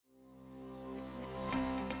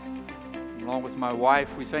along with my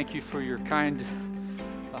wife, we thank you for your kind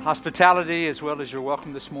hospitality as well as your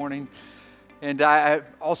welcome this morning. And I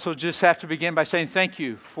also just have to begin by saying thank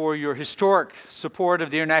you for your historic support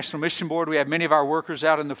of the International Mission Board. We have many of our workers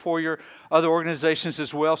out in the foyer, other organizations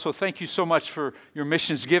as well. So thank you so much for your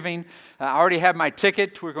missions giving. I already have my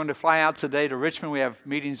ticket. We're going to fly out today to Richmond. We have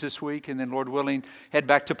meetings this week, and then, Lord willing, head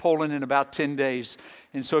back to Poland in about 10 days.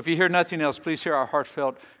 And so if you hear nothing else, please hear our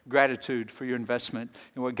heartfelt gratitude for your investment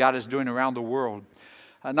in what God is doing around the world.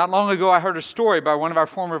 Not long ago, I heard a story by one of our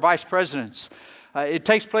former vice presidents. It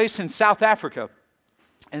takes place in South Africa.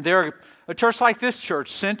 And a church like this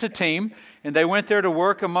church sent a team, and they went there to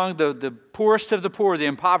work among the poorest of the poor, the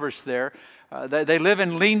impoverished there. They live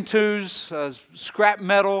in lean-tos, scrap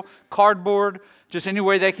metal, cardboard, just any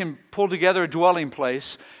way they can pull together a dwelling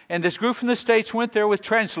place. And this group from the States went there with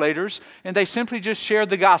translators, and they simply just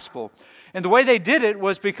shared the gospel. And the way they did it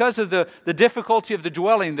was because of the difficulty of the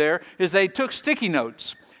dwelling there, is they took sticky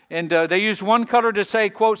notes. And they used one color to say,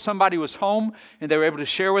 quote, somebody was home, and they were able to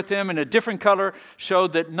share with them. And a different color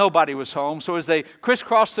showed that nobody was home. So as they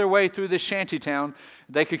crisscrossed their way through this shanty town,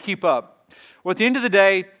 they could keep up. Well, at the end of the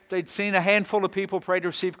day, they'd seen a handful of people pray to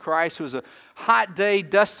receive Christ. It was a hot day,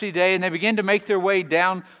 dusty day, and they began to make their way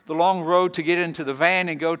down the long road to get into the van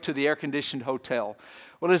and go to the air-conditioned hotel.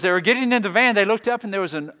 Well, as they were getting in the van, they looked up, and there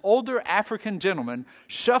was an older African gentleman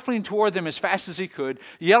shuffling toward them as fast as he could,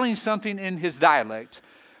 yelling something in his dialect.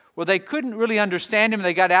 Well, they couldn't really understand him.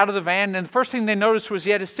 They got out of the van, and the first thing they noticed was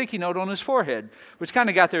he had a sticky note on his forehead, which kind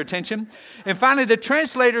of got their attention. And finally, the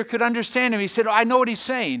translator could understand him. He said, I know what he's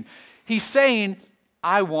saying. He's saying,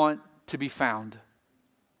 I want to be found.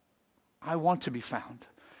 I want to be found.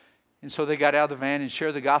 And so they got out of the van and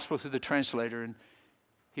shared the gospel through the translator, and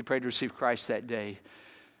he prayed to receive Christ that day.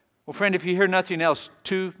 Well, friend, if you hear nothing else,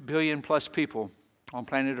 2 billion plus people on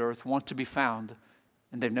planet Earth want to be found,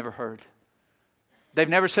 and they've never heard. They've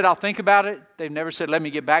never said, I'll think about it. They've never said, let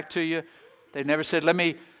me get back to you. They've never said, let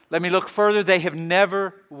me look further. They have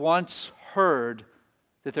never once heard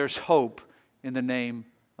that there's hope in the name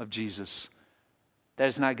of Jesus. That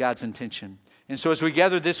is not God's intention. And so as we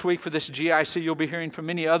gather this week for this GIC, you'll be hearing from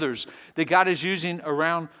many others that God is using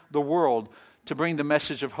around the world to bring the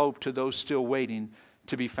message of hope to those still waiting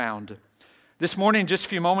to be found. This morning, in just a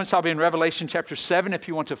few moments, I'll be in Revelation chapter 7 if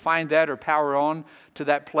you want to find that or power on to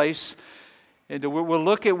that place. And we'll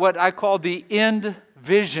look at what I call the end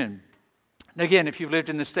vision. And again, if you've lived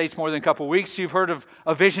in the States more than a couple of weeks, you've heard of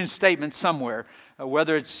a vision statement somewhere,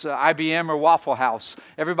 whether it's IBM or Waffle House.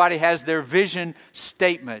 Everybody has their vision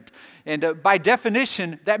statement. And by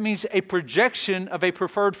definition, that means a projection of a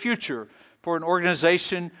preferred future for an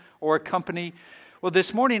organization or a company. Well,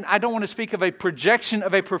 this morning, I don't want to speak of a projection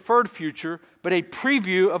of a preferred future, but a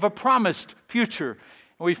preview of a promised future.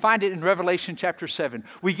 We find it in Revelation chapter 7.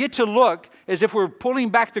 We get to look as if we're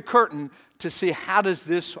pulling back the curtain to see how does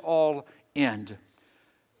this all end.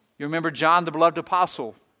 You remember John, the beloved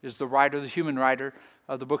apostle, is the writer, the human writer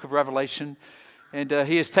of the book of Revelation. And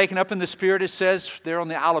he is taken up in the Spirit, it says, there on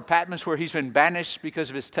the Isle of Patmos where he's been banished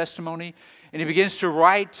because of his testimony. And he begins to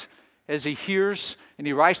write as he hears, and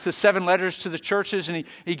he writes the 7 letters to the churches, and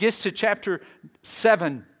he gets to chapter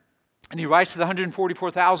 7. And he writes to the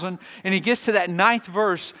 144,000, and he gets to that 9th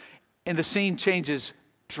verse, and the scene changes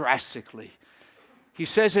drastically. He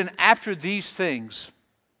says, and after these things,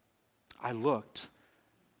 I looked,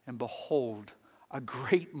 and behold, a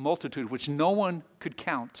great multitude, which no one could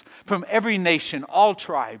count, from every nation, all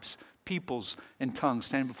tribes, peoples, and tongues,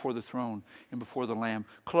 stand before the throne and before the Lamb,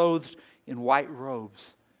 clothed in white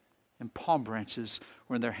robes, and palm branches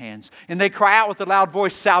were in their hands. And they cry out with a loud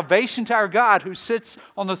voice, salvation to our God who sits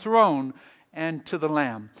on the throne and to the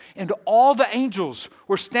Lamb. And all the angels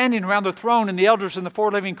were standing around the throne and the elders and the 4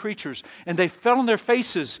 living creatures. And they fell on their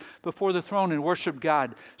faces before the throne and worshiped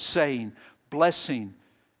God, saying, blessing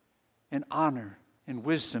and honor and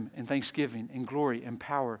wisdom and thanksgiving and glory and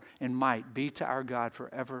power and might be to our God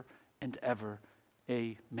forever and ever.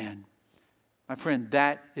 Amen. My friend,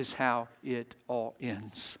 that is how it all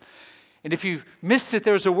ends. And if you missed it,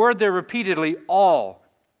 there's a word there repeatedly, all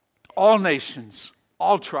nations,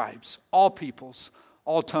 all tribes, all peoples,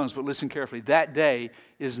 all tongues. But listen carefully, that day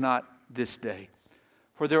is not this day.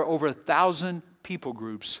 For there are over 1,000 people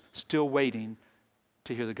groups still waiting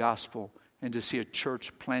to hear the gospel and to see a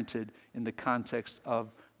church planted in the context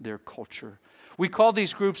of their culture. We call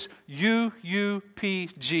these groups UUPGs,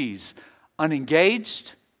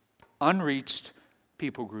 unengaged, unreached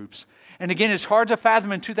people groups. And again, it's hard to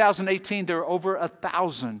fathom in 2018, there are over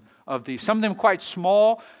 1,000 of these. Some of them quite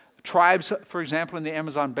small, tribes, for example, in the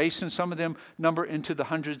Amazon basin, some of them number into the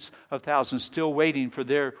hundreds of thousands, still waiting for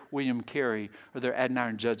their William Carey or their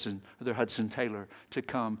Adoniram Judson or their Hudson Taylor to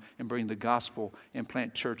come and bring the gospel and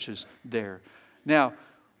plant churches there. Now,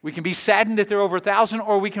 we can be saddened that there are over 1,000,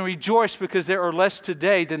 or we can rejoice because there are less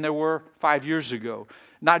today than there were 5 years ago.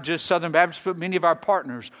 Not just Southern Baptists, but many of our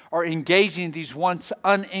partners are engaging these once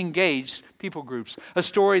unengaged people groups. A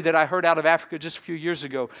story that I heard out of Africa just a few years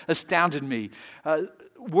ago astounded me.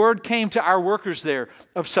 Word came to our workers there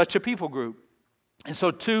of such a people group. And so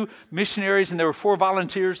 2 missionaries, and there were 4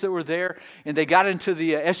 volunteers that were there, and they got into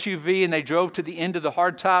the SUV and they drove to the end of the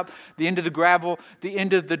hardtop, the end of the gravel, the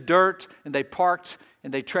end of the dirt, and they parked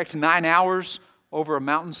and they trekked 9 hours over a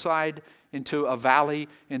mountainside into a valley,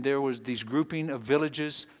 and there was these grouping of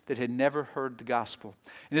villages that had never heard the gospel.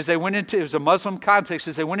 And as they went into, it was a Muslim context,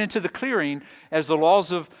 as they went into the clearing, as the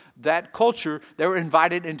laws of that culture, they were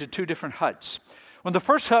invited into 2 different huts. When the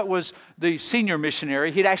first hut was the senior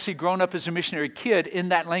missionary, he'd actually grown up as a missionary kid in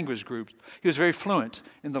that language group. He was very fluent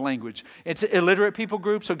in the language. It's an illiterate people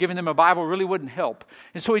group, so giving them a Bible really wouldn't help.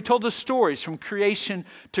 And so he told the stories from creation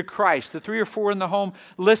to Christ. The 3 or 4 in the home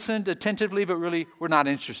listened attentively, but really were not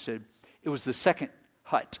interested. It was the second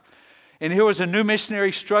hut. And here was a new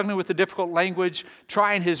missionary struggling with the difficult language,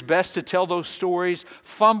 trying his best to tell those stories,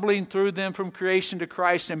 fumbling through them from creation to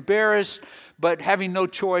Christ, embarrassed, but having no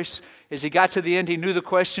choice. As he got to the end, he knew the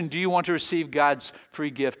question, do you want to receive God's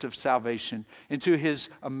free gift of salvation? And to his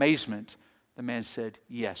amazement, the man said,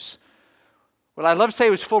 yes. Well, I'd love to say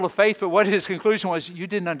he was full of faith, but what his conclusion was, you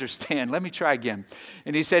didn't understand. Let me try again.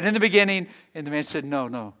 And he said, in the beginning, and the man said,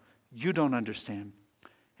 no, you don't understand.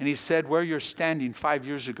 And he said, where you're standing 5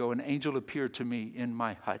 years ago, an angel appeared to me in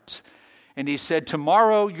my hut. And he said,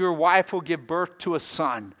 tomorrow your wife will give birth to a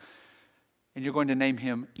son. And you're going to name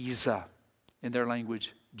him Isa, in their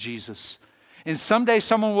language, Jesus. And someday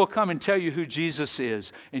someone will come and tell you who Jesus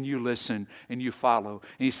is. And you listen and you follow.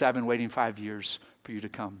 And he said, I've been waiting 5 years for you to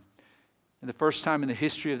come. And the first time in the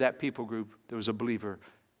history of that people group, there was a believer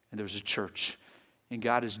and there was a church. And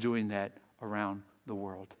God is doing that around the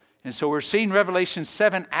world. And so we're seeing Revelation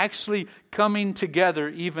 7 actually coming together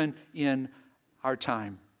even in our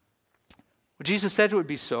time. Well, Jesus said it would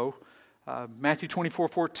be so. Matthew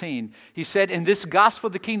 24:14. He said, and this gospel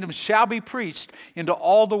of the kingdom shall be preached into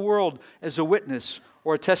all the world as a witness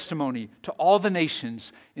or a testimony to all the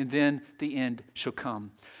nations, and then the end shall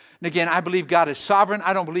come. And again, I believe God is sovereign.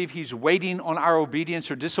 I don't believe He's waiting on our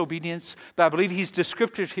obedience or disobedience, but I believe He's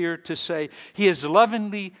descriptive here to say He has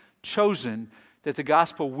lovingly chosen that the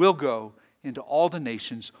gospel will go into all the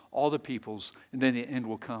nations, all the peoples, and then the end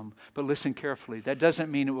will come. But listen carefully. That doesn't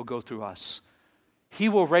mean it will go through us. He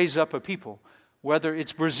will raise up a people, whether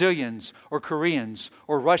it's Brazilians or Koreans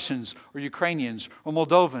or Russians or Ukrainians or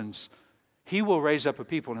Moldovans. He will raise up a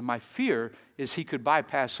people. And my fear is He could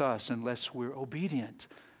bypass us unless we're obedient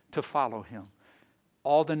to follow Him.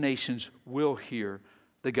 All the nations will hear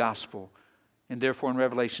the gospel. And therefore in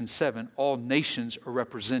Revelation 7, all nations are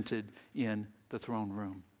represented in the throne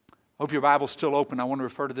room. I hope your Bible's still open. I want to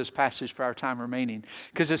refer to this passage for our time remaining,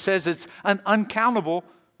 because it says it's an uncountable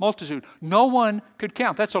multitude. No one could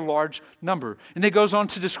count. That's a large number. And it goes on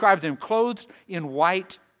to describe them clothed in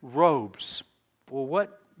white robes. Well,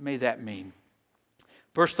 what may that mean?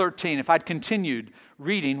 Verse 13, if I'd continued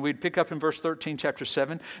reading, we'd pick up in verse 13, chapter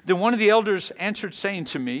 7. Then one of the elders answered, saying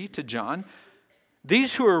to me, to John,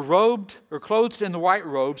 these who are robed or clothed in the white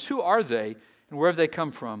robes, who are they and where have they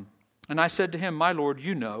come from? And I said to him, my Lord,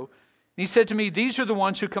 you know. And he said to me, these are the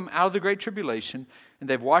ones who come out of the great tribulation, and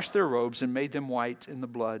they've washed their robes and made them white in the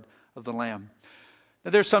blood of the Lamb.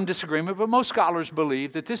 Now there's some disagreement, but most scholars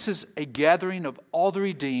believe that this is a gathering of all the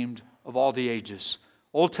redeemed of all the ages.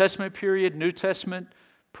 Old Testament period, New Testament,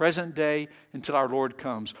 present day, until our Lord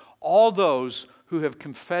comes. All those who have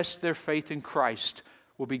confessed their faith in Christ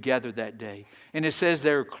will be gathered that day. And it says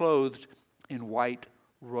they're clothed in white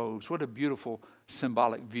robes. What a beautiful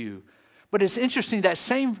symbolic view. But it's interesting, that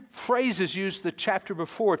same phrase is used the chapter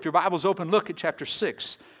before. If your Bible's open, look at chapter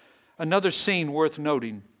 6. Another scene worth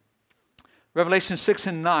noting. Revelation 6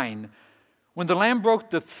 and 9. When the Lamb broke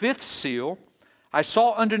the 5th seal, I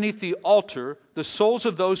saw underneath the altar the souls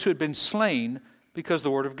of those who had been slain because of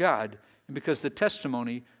the word of God and because of the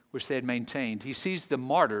testimony which they had maintained. He sees the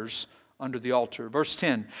martyrs under the altar. Verse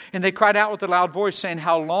 10, and they cried out with a loud voice, saying,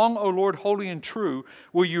 how long, O Lord, holy and true,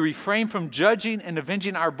 will you refrain from judging and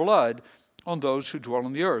avenging our blood on those who dwell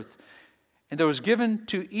on the earth? And there was given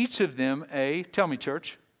to each of them tell me,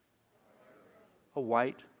 church, a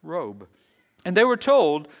white robe. And they were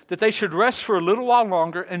told that they should rest for a little while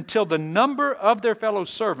longer until the number of their fellow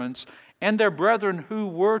servants and their brethren who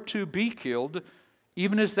were to be killed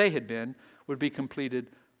even as they had been, would be completed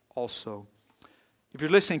also. If you're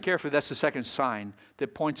listening carefully, that's the second sign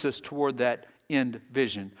that points us toward that end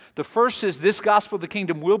vision. The first is this gospel of the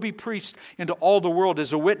kingdom will be preached into all the world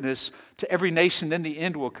as a witness to every nation, then the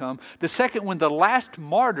end will come. The second, when the last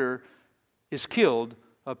martyr is killed,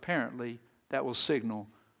 apparently that will signal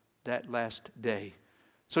that last day.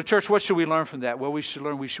 So church, what should we learn from that? Well, we should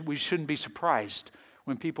learn we shouldn't be surprised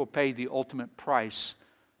when people pay the ultimate price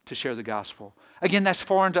to share the gospel. Again, that's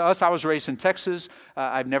foreign to us. I was raised in Texas.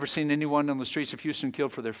 I've never seen anyone on the streets of Houston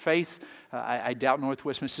killed for their faith. I doubt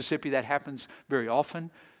Northwest Mississippi that happens very often.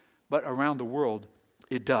 But around the world,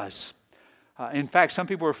 it does. In fact, some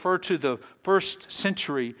people refer to the first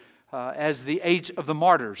century as the age of the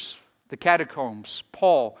martyrs, the catacombs.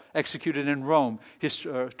 Paul executed in Rome,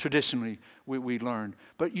 traditionally we learn.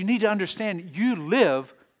 But you need to understand, you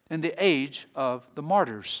live in the age of the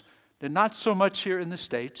martyrs. And not so much here in the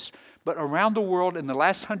States, but around the world in the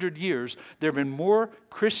last 100 years, there have been more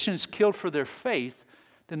Christians killed for their faith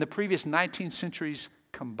than the previous 19 centuries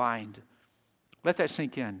combined. Let that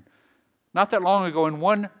sink in. Not that long ago, in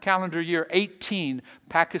one calendar year, 18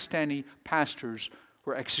 Pakistani pastors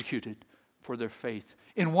were executed for their faith.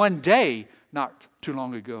 In one day, not too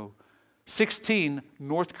long ago, 16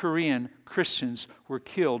 North Korean Christians were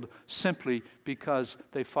killed simply because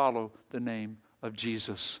they follow the name of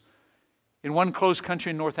Jesus. In one closed country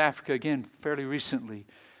in North Africa, again, fairly recently,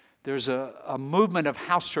 there's a movement of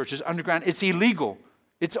house churches underground. It's illegal.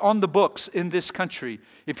 It's on the books in this country.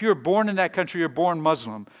 If you're born in that country, you're born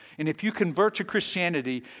Muslim. And if you convert to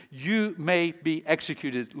Christianity, you may be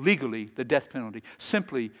executed legally, the death penalty,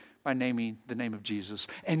 simply by naming the name of Jesus.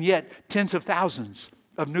 And yet, tens of thousands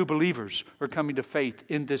of new believers are coming to faith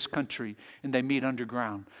in this country, and they meet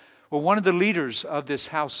underground. Well, one of the leaders of this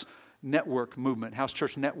house network movement, house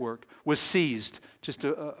church network, was seized just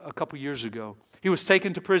a couple years ago. He was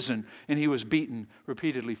taken to prison and he was beaten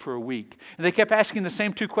repeatedly for a week. And they kept asking the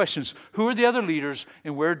same two questions. Who are the other leaders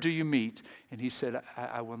and where do you meet? And he said,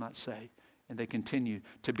 I will not say. And they continued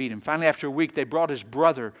to beat him. Finally, after a week, they brought his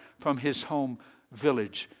brother from his home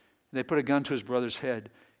village. They put a gun to his brother's head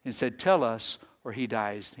and said, tell us or he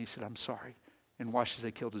dies. And he said, I'm sorry. And watched as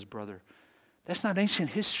they killed his brother. That's not ancient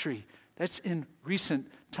history. That's in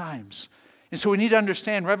recent times. And so we need to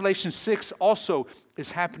understand Revelation 6 also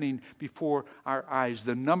is happening before our eyes.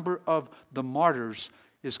 The number of the martyrs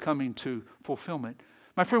is coming to fulfillment.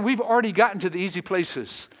 My friend, we've already gotten to the easy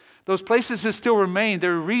places. Those places that still remain,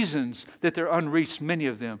 there are reasons that they're unreached, many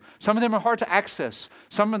of them. Some of them are hard to access.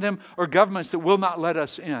 Some of them are governments that will not let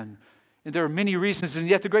us in. And there are many reasons. And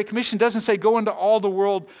yet the Great Commission doesn't say go into all the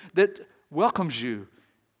world that welcomes you.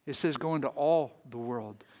 It says go into all the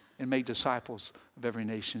world and make disciples of every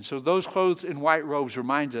nation. So those clothed in white robes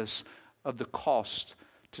remind us of the cost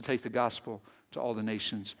to take the gospel to all the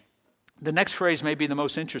nations. The next phrase may be the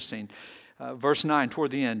most interesting. Verse 9,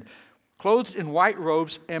 toward the end. Clothed in white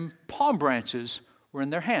robes and palm branches were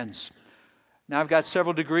in their hands. Now, I've got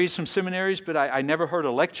several degrees from seminaries, but I never heard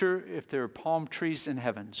a lecture if there are palm trees in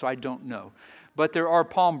heaven, so I don't know. But there are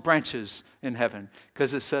palm branches in heaven,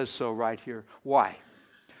 because it says so right here. Why?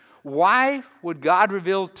 Why would God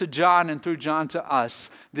reveal to John and through John to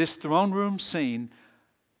us this throne room scene,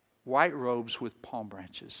 white robes with palm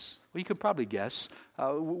branches? Well, you can probably guess.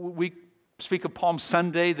 We speak of Palm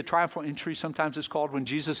Sunday, the triumphal entry sometimes it's called, when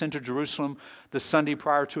Jesus entered Jerusalem the Sunday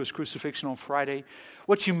prior to his crucifixion on Friday.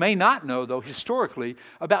 What you may not know, though, historically,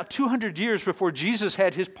 about 200 years before Jesus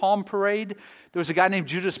had his palm parade, there was a guy named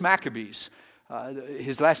Judas Maccabees.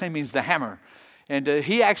 His last name means the hammer. And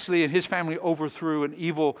he actually and his family overthrew an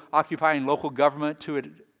evil occupying local government who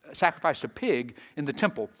had sacrificed a pig in the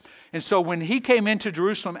temple. And so when he came into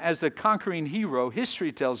Jerusalem as the conquering hero,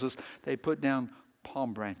 history tells us they put down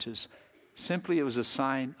palm branches. Simply, it was a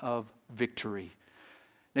sign of victory.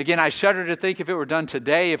 And again, I shudder to think if it were done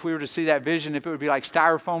today, if we were to see that vision, if it would be like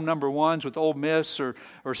styrofoam number ones with Ole Miss or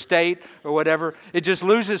State or whatever. It just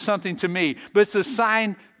loses something to me. But it's a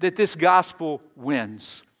sign that this gospel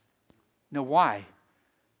wins. Now, why?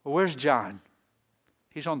 Well, where's John?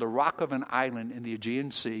 He's on the rock of an island in the Aegean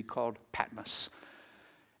Sea called Patmos.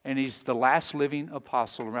 And he's the last living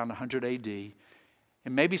apostle around 100 AD.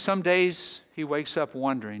 And maybe some days he wakes up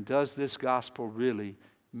wondering, does this gospel really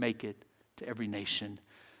make it to every nation?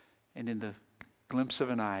 And in the glimpse of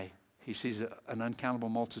an eye, he sees an uncountable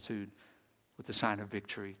multitude with the sign of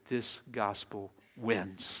victory. This gospel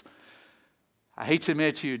wins. I hate to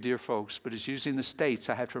admit to you, dear folks, but it's usually in the States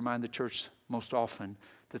I have to remind the church most often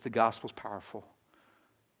that the gospel's powerful.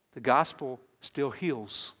 The gospel still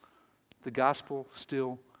heals. The gospel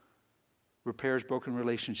still repairs broken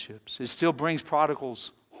relationships. It still brings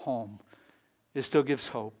prodigals home. It still gives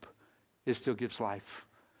hope. It still gives life.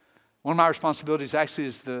 One of my responsibilities actually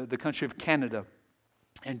is the country of Canada.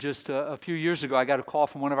 And just a few years ago, I got a call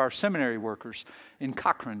from one of our seminary workers in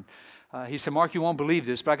Cochrane. He said, Mark, you won't believe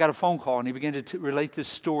this, but I got a phone call, and he began to relate this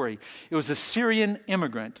story. It was a Syrian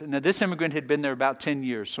immigrant. Now, this immigrant had been there about 10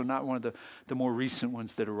 years, so not one of the more recent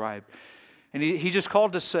ones that arrived. And he just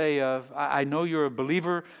called to say, I know you're a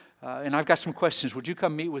believer, and I've got some questions. Would you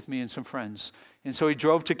come meet with me and some friends? And so he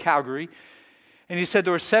drove to Calgary, and he said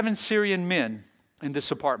there were 7 Syrian men in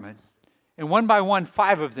this apartment. And one by one,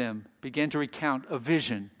 5 of them began to recount a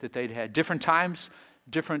vision that they'd had. Different times,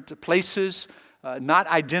 different places, not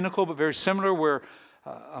identical but very similar, where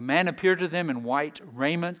a man appeared to them in white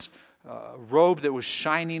raiment, a robe that was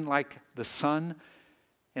shining like the sun,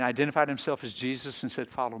 and identified himself as Jesus and said,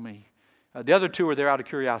 follow me. The other 2 were there out of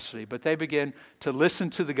curiosity, but they began to listen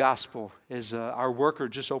to the gospel as our worker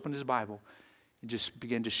just opened his Bible and just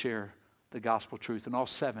began to share the gospel truth. And all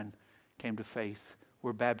 7 came to faith,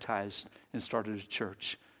 were baptized, and started a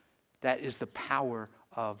church. That is the power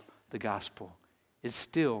of the gospel. It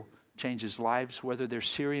still changes lives, whether they're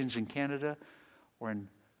Syrians in Canada or in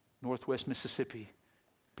northwest Mississippi.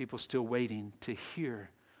 People still waiting to hear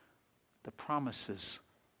the promises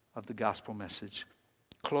of the gospel message.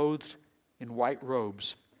 Clothed in white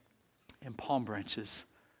robes and palm branches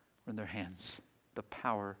in their hands. The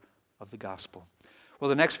power of the gospel. Well,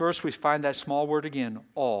 the next verse we find that small word again,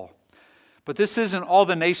 all. But this isn't all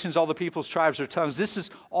the nations, all the peoples, tribes, or tongues. This is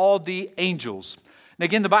all the angels. And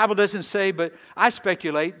again, the Bible doesn't say, but I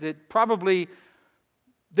speculate that probably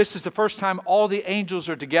this is the first time all the angels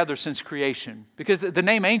are together since creation. Because the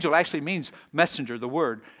name angel actually means messenger, the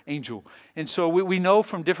word angel. And so we know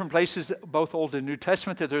from different places, both Old and New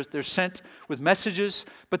Testament, that they're sent with messages,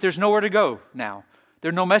 but there's nowhere to go now. There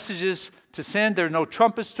are no messages to send. There are no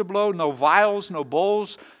trumpets to blow, no vials, no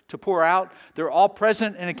bowls to pour out. They're all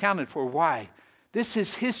present and accounted for. Why? This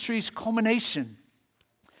is history's culmination.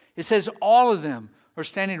 It says all of them are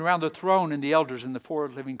standing around the throne and the elders and the 4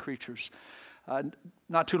 living creatures.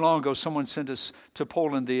 Not too long ago, someone sent us to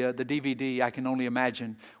Poland the DVD, I Can Only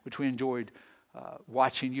Imagine, which we enjoyed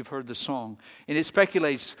watching. You've heard the song. And it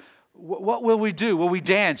speculates, what will we do? Will we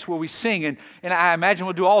dance? Will we sing? And I imagine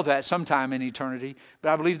we'll do all that sometime in eternity.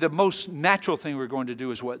 But I believe the most natural thing we're going to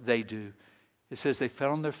do is what they do. It says they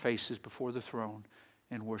fell on their faces before the throne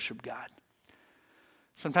and worshiped God.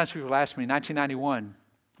 Sometimes people ask me, 1991,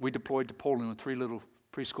 we deployed to Poland with 3 little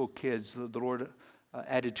preschool kids. The Lord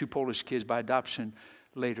added 2 Polish kids by adoption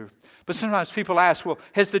later. But sometimes people ask, well,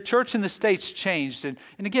 has the church in the States changed? And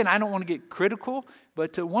again, I don't want to get critical,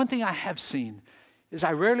 but one thing I have seen is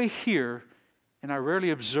I rarely hear and I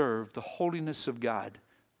rarely observe the holiness of God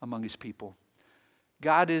among His people.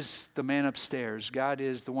 God is the man upstairs. God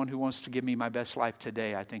is the one who wants to give me my best life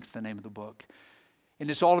today, I think is the name of the book. And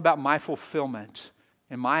it's all about my fulfillment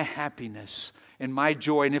and my happiness and my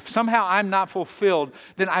joy. And if somehow I'm not fulfilled,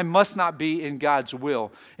 then I must not be in God's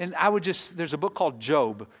will. And there's a book called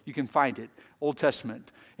Job. You can find it, Old Testament.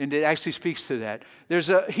 And it actually speaks to that. There's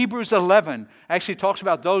Hebrews 11 actually talks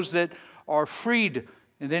about those that are freed,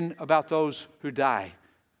 and then about those who die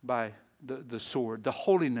by the sword, the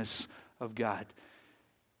holiness of God.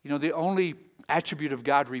 You know, the only attribute of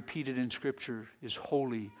God repeated in Scripture is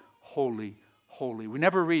holy, holy, holy. We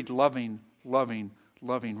never read loving, loving,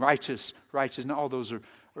 loving, righteous, righteous. And all those are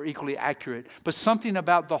equally accurate. But something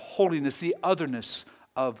about the holiness, the otherness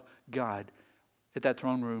of God at that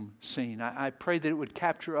throne room scene. I pray that it would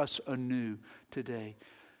capture us anew today.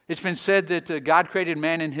 It's been said that God created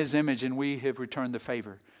man in His image, and we have returned the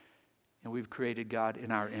favor. And we've created God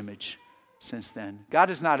in our image since then. God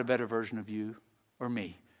is not a better version of you or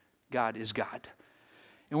me. God is God.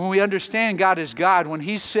 And when we understand God is God, when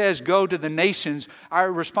He says go to the nations,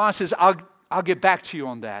 our response is, I'll get back to you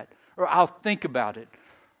on that. Or I'll think about it.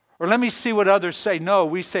 Or let me see what others say. No,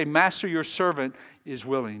 we say, Master, your servant is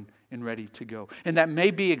willing and ready to go. And that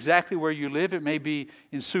may be exactly where you live. It may be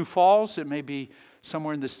in Sioux Falls. It may be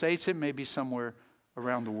somewhere in the States. It may be somewhere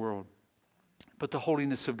around the world. But the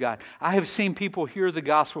holiness of God. I have seen people hear the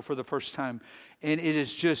gospel for the first time, and it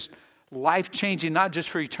is just life-changing, not just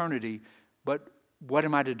for eternity, but what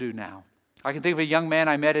am I to do now? I can think of a young man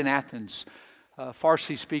I met in Athens, a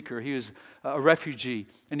Farsi speaker. He was a refugee,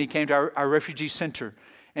 and he came to our refugee center.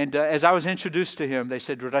 And as I was introduced to him, they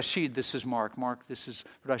said, Rashid, this is Mark. Mark, this is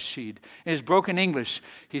Rashid. In his broken English,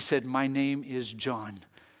 he said, my name is John.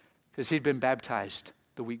 Because he'd been baptized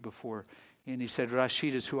the week before. And he said,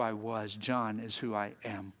 Rashid is who I was. John is who I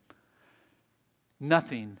am.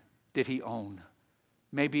 Nothing did he own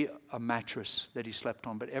maybe a mattress that he slept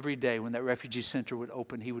on. But every day when that refugee center would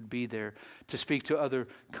open, he would be there to speak to other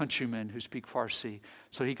countrymen who speak Farsi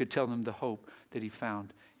so he could tell them the hope that he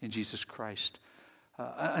found in Jesus Christ.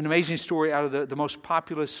 An amazing story out of the most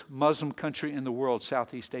populous Muslim country in the world,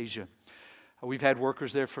 Southeast Asia. We've had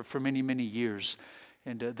workers there for many, many years.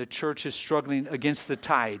 And the church is struggling against the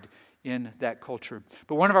tide in that culture.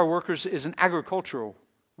 But one of our workers is an agricultural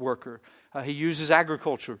worker. He uses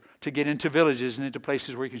agriculture to get into villages and into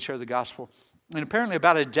places where he can share the gospel. And apparently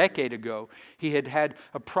about a decade ago, he had had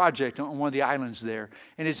a project on one of the islands there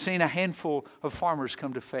and had seen a handful of farmers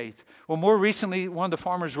come to faith. Well, more recently, one of the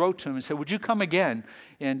farmers wrote to him and said, would you come again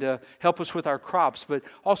and help us with our crops, but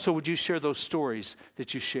also would you share those stories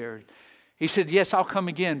that you shared? He said, yes, I'll come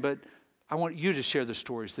again, but I want you to share the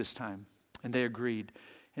stories this time. And they agreed.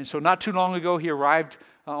 And so not too long ago, he arrived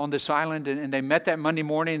on this island, and they met that Monday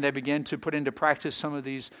morning, and they began to put into practice some of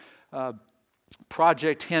these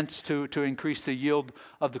project hints to increase the yield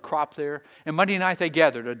of the crop there. And Monday night they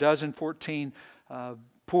gathered, 14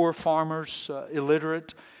 poor farmers,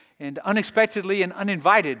 illiterate, and unexpectedly and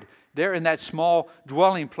uninvited, there in that small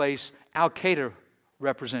dwelling place, Al-Qaeda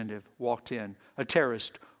representative walked in, a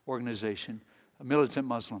terrorist organization, a militant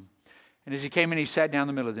Muslim. And as he came in, he sat down in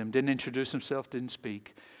the middle of them, didn't introduce himself, didn't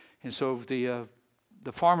speak. And so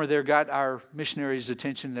the farmer there got our missionary's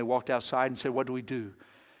attention. They walked outside and said, what do we do?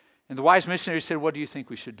 And the wise missionary said, what do you think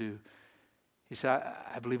we should do? He said,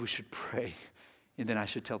 I believe we should pray, and then I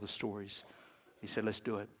should tell the stories. He said, let's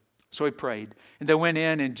do it. So he prayed. And they went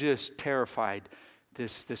in and just terrified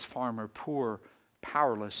this farmer, poor,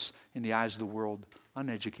 powerless in the eyes of the world,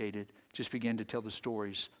 uneducated, just began to tell the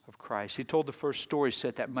stories of Christ. He told the first story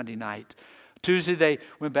set that Monday night. Tuesday, they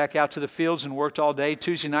went back out to the fields and worked all day.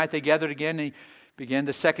 Tuesday night, they gathered again, and he began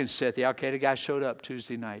the second set. The Al-Qaeda guy showed up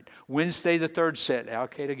Tuesday night. Wednesday, the third set, the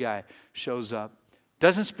Al-Qaeda guy shows up.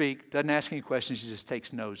 Doesn't speak, doesn't ask any questions, he just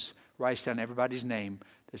takes notes, writes down everybody's name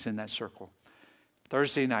that's in that circle.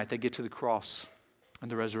 Thursday night, they get to the cross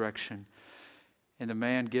and the resurrection. And the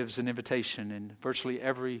man gives an invitation, and virtually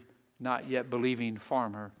every not yet believing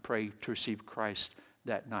farmer prayed to receive Christ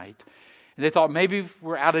that night. And they thought maybe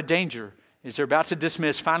we're out of danger. As they're about to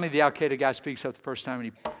dismiss, finally the Al-Qaeda guy speaks up the first time,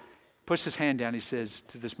 and he puts his hand down. He says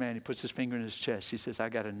to this man, he puts his finger in his chest. He says, I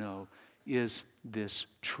got to know, is this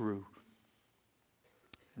true?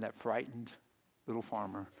 And that frightened little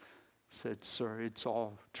farmer said, sir, it's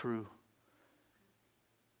all true.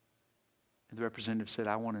 And the representative said,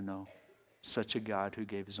 I want to know such a God who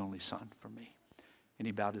gave his only son for me. And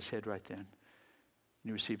he bowed his head right then. And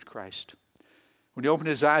he received Christ. When he opened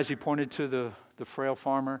his eyes, he pointed to the frail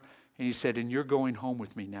farmer, and he said, and you're going home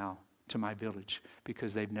with me now to my village,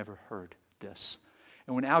 because they've never heard this.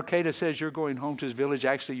 And when Al-Qaeda says you're going home to his village,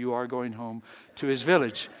 actually you are going home to his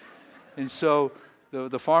village. And so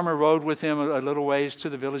the farmer rode with him a little ways to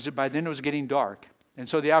the village. By then it was getting dark. And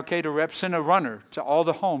so the Al-Qaeda rep sent a runner to all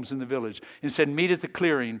the homes in the village and said, meet at the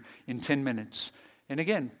clearing in 10 minutes. And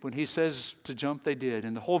again, when he says to jump, they did.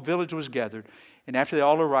 And the whole village was gathered. And after they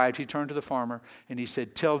all arrived, he turned to the farmer and he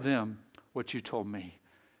said, tell them what you told me.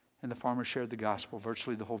 And the farmer shared the gospel.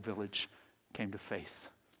 Virtually the whole village came to faith.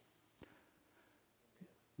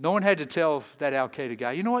 No one had to tell that Al-Qaeda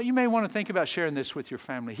guy, you know what, you may want to think about sharing this with your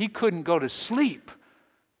family. He couldn't go to sleep.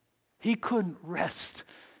 He couldn't rest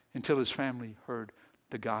until his family heard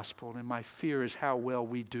the gospel. And my fear is how well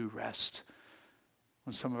we do rest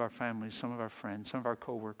when some of our families, some of our friends, some of our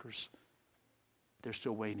co-workers, they're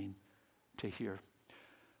still waiting to hear.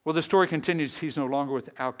 Well, the story continues. He's no longer with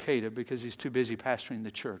Al-Qaeda because he's too busy pastoring the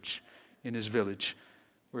church in his village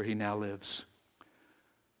where he now lives.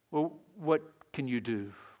 Well, what can you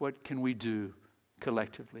do? What can we do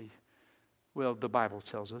collectively? Well, the Bible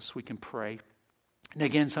tells us we can pray. And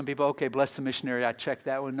again, some people, okay, bless the missionary, I checked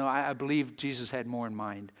that one. No, I believe Jesus had more in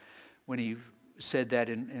mind when he said that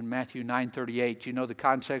in Matthew 9:38. You know the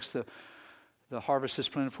context, the harvest is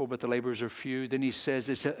plentiful, but the laborers are few. Then he says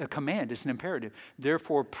it's a command, it's an imperative.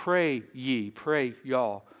 Therefore pray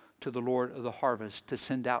y'all to the Lord of the harvest to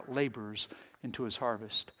send out laborers into his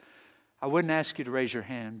harvest. I wouldn't ask you to raise your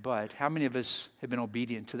hand, but how many of us have been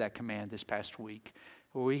obedient to that command this past week?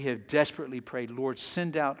 Well, we have desperately prayed, Lord,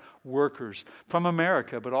 send out workers from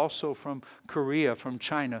America, but also from Korea, from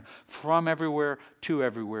China, from everywhere to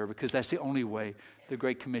everywhere, because that's the only way the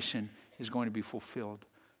Great Commission is going to be fulfilled.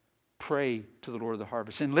 Pray to the Lord of the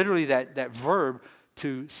harvest. And literally that verb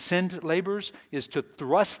to send laborers is to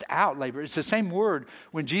thrust out labor. It's the same word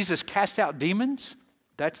when Jesus cast out demons.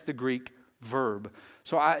 That's the Greek verb.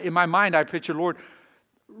 So in my mind, I picture, Lord,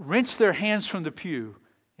 wrench their hands from the pew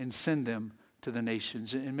and send them to the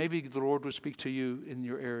nations. And maybe the Lord will speak to you in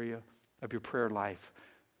your area of your prayer life,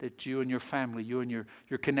 that you and your family, you and your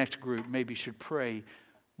Connect group maybe should pray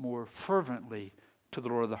more fervently to the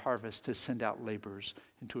Lord of the harvest to send out laborers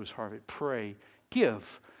into his harvest. Pray,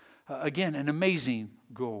 give. Again, an amazing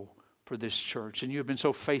goal for this church. And you have been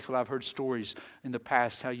so faithful. I've heard stories in the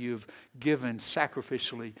past how you've given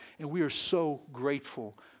sacrificially, and we are so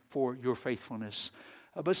grateful for your faithfulness.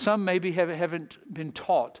 But some maybe haven't been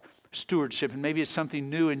taught stewardship, and maybe it's something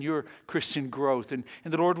new in your Christian growth. And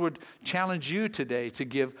the Lord would challenge you today to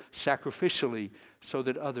give sacrificially so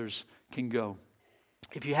that others can go.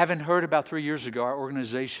 If you haven't heard, about 3 years ago, our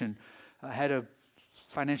organization had a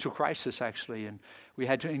financial crisis, actually, and we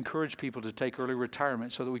had to encourage people to take early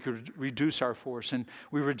retirement so that we could reduce our force. And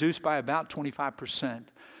we reduced by about 25%.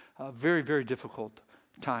 Very, very difficult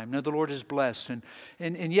time. Now, the Lord is blessed.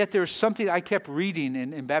 And yet there's something I kept reading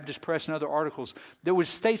in Baptist Press and other articles that would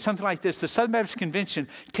state something like this. The Southern Baptist Convention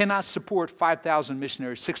cannot support 5,000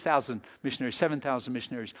 missionaries, 6,000 missionaries, 7,000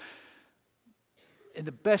 missionaries. And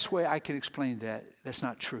the best way I can explain that, that's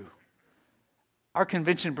not true. Our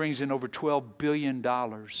convention brings in over $12 billion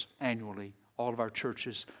annually, all of our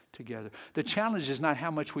churches together. The challenge is not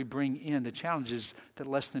how much we bring in. The challenge is that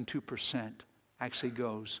less than 2% actually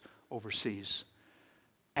goes overseas.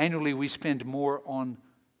 Annually, we spend more on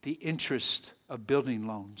the interest of building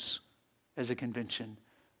loans as a convention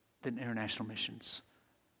than international missions.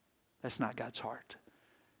 That's not God's heart.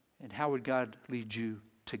 And how would God lead you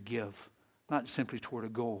to give? Not simply toward a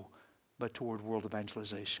goal, but toward world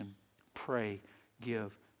evangelization. Pray,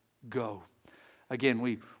 give, go. Again,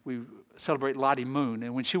 we celebrate Lottie Moon,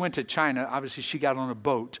 and when she went to China, obviously she got on a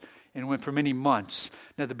boat and went for many months.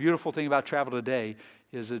 Now, the beautiful thing about travel today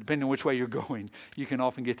is that depending on which way you're going, you can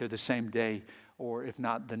often get there the same day, or if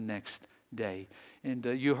not, the next day. And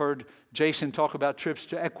you heard Jason talk about trips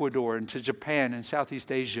to Ecuador and to Japan and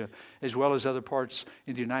Southeast Asia, as well as other parts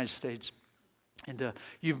in the United States. And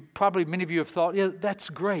many of you have thought, yeah, that's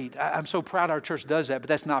great. I'm so proud our church does that, but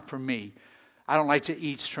that's not for me. I don't like to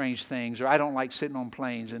eat strange things, or I don't like sitting on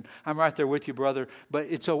planes. And I'm right there with you, brother, but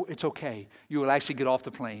it's okay. You will actually get off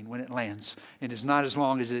the plane when it lands. And it's not as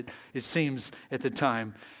long as it seems at the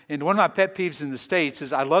time. And one of my pet peeves in the States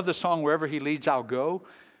is I love the song, Wherever He Leads, I'll Go.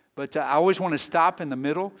 But I always want to stop in the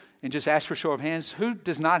middle and just ask for a show of hands. Who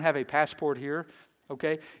does not have a passport here?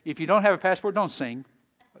 Okay? If you don't have a passport, don't sing.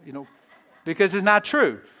 Because it's not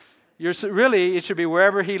true. It should be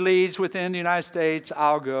wherever He leads within the United States,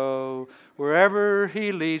 I'll go. Wherever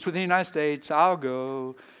He leads within the United States, I'll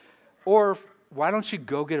go. Or why don't you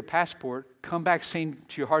go get a passport, come back sing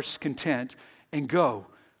to your heart's content, and go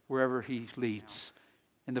wherever He leads.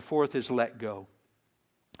 And the fourth is let go.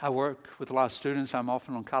 I work with a lot of students. I'm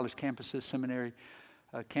often on college campuses, seminary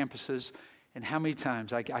campuses. And how many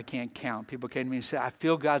times, I can't count, people came to me and said, I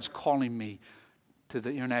feel God's calling me to the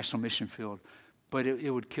international mission field, but it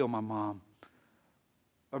would kill my mom.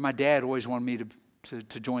 Or my dad always wanted me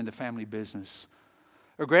to join the family business.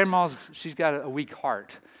 Or grandma's, she's got a weak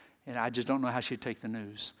heart, and I just don't know how she'd take the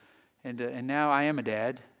news. And now I am a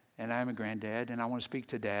dad, and I am a granddad, and I want to speak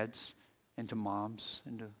to dads and to moms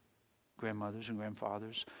and to grandmothers and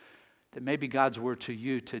grandfathers, that maybe God's word to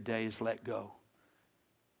you today is let go.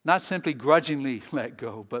 Not simply grudgingly let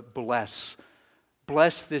go, but bless.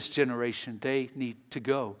 Bless this generation. They need to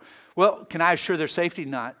go. Well, can I assure their safety?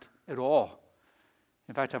 Not at all.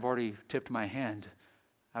 In fact, I've already tipped my hand.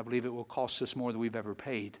 I believe it will cost us more than we've ever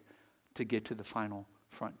paid to get to the final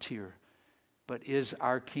frontier. But is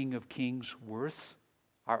our King of Kings worth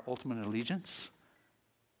our ultimate allegiance?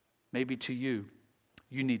 Maybe to you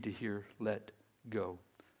need to hear let go.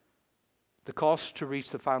 The cost to reach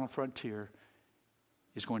the final frontier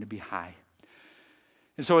is going to be high.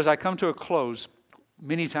 And so as I come to a close,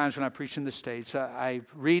 many times when I preach in the States, I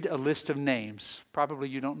read a list of names. Probably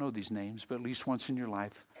you don't know these names, but at least once in your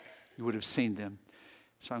life, you would have seen them.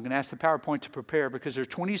 So I'm going to ask the PowerPoint to prepare, because there are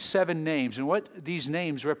 27 names. And what these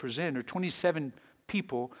names represent are 27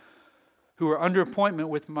 people who are under appointment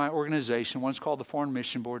with my organization. One's called the Foreign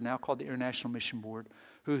Mission Board, now called the International Mission Board,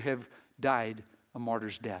 who have died a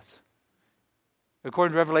martyr's death.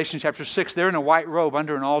 According to Revelation chapter 6, they're in a white robe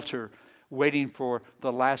under an altar waiting for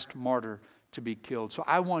the last martyr to be killed. So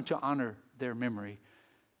I want to honor their memory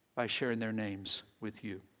by sharing their names with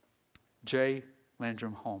you. J.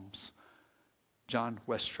 Landrum Holmes, John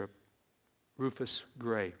Westrop, Rufus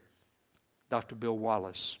Gray, Dr. Bill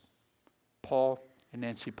Wallace, Paul and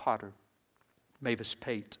Nancy Potter, Mavis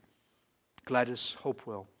Pate, Gladys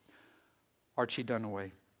Hopewell, Archie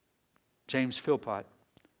Dunaway, James Philpott,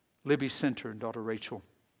 Libby Center and daughter Rachel,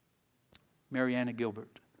 Mariana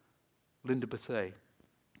Gilbert, Linda Bethay,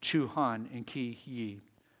 Chu Han and Ki Yi,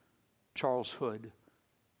 Charles Hood,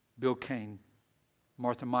 Bill Kane,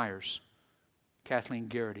 Martha Myers, Kathleen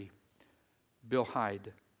Garrity, Bill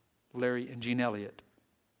Hyde, Larry and Jean Elliott,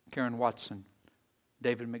 Karen Watson,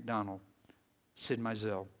 David McDonald, Sid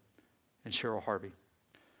Mizell, and Cheryl Harvey.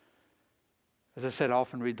 As I said, I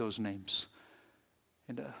often read those names.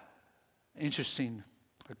 And an interesting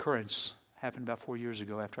occurrence happened about 4 years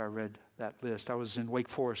ago after I read that list. I was in Wake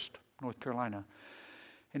Forest, North Carolina.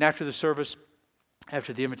 And after the service,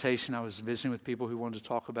 after the invitation, I was visiting with people who wanted to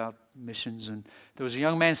talk about missions. And there was a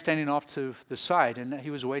young man standing off to the side, and he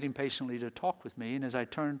was waiting patiently to talk with me. And as I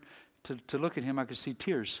turned to look at him, I could see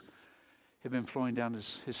tears had been flowing down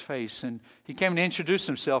his face. And he came and introduced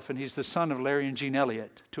himself, and he's the son of Larry and Jean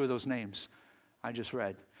Elliott, two of those names I just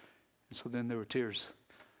read. And so then there were tears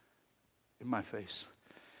in my face.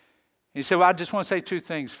 And he said, well, I just want to say two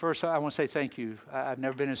things. First, I want to say thank you. I've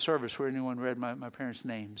never been in a service where anyone read my parents'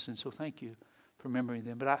 names, and so thank you for remembering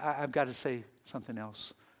them. But I've got to say something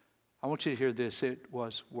else. I want you to hear this. It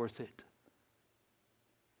was worth it.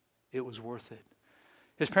 It was worth it.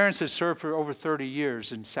 His parents had served for over 30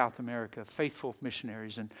 years in South America, faithful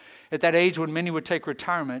missionaries. And at that age when many would take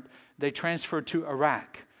retirement, they transferred to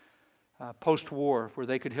Iraq post-war, where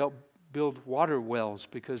they could help build water wells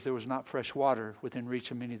because there was not fresh water within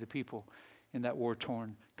reach of many of the people in that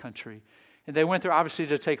war-torn country. And they went there obviously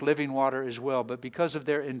to take living water as well, but because of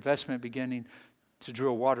their investment beginning to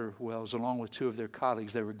drill water wells along with two of their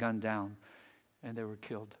colleagues, they were gunned down and they were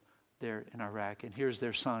killed there in Iraq. And here's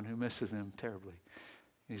their son who misses them terribly.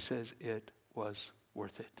 He says, it was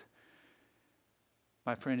worth it.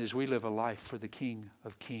 My friend, as we live a life for the King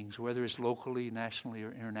of Kings, whether it's locally, nationally,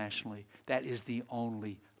 or internationally, that is the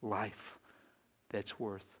only life that's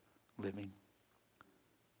worth living.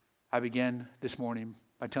 I began this morning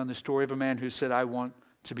by telling the story of a man who said, I want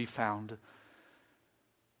to be found.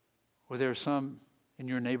 Well, there are some in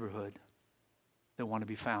your neighborhood that want to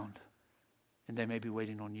be found, and they may be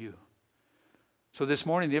waiting on you. So this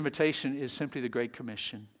morning, the invitation is simply the Great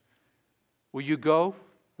Commission. Will you go,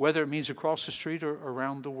 whether it means across the street or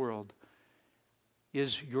around the world?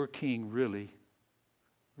 Is your King really,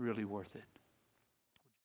 really worth it?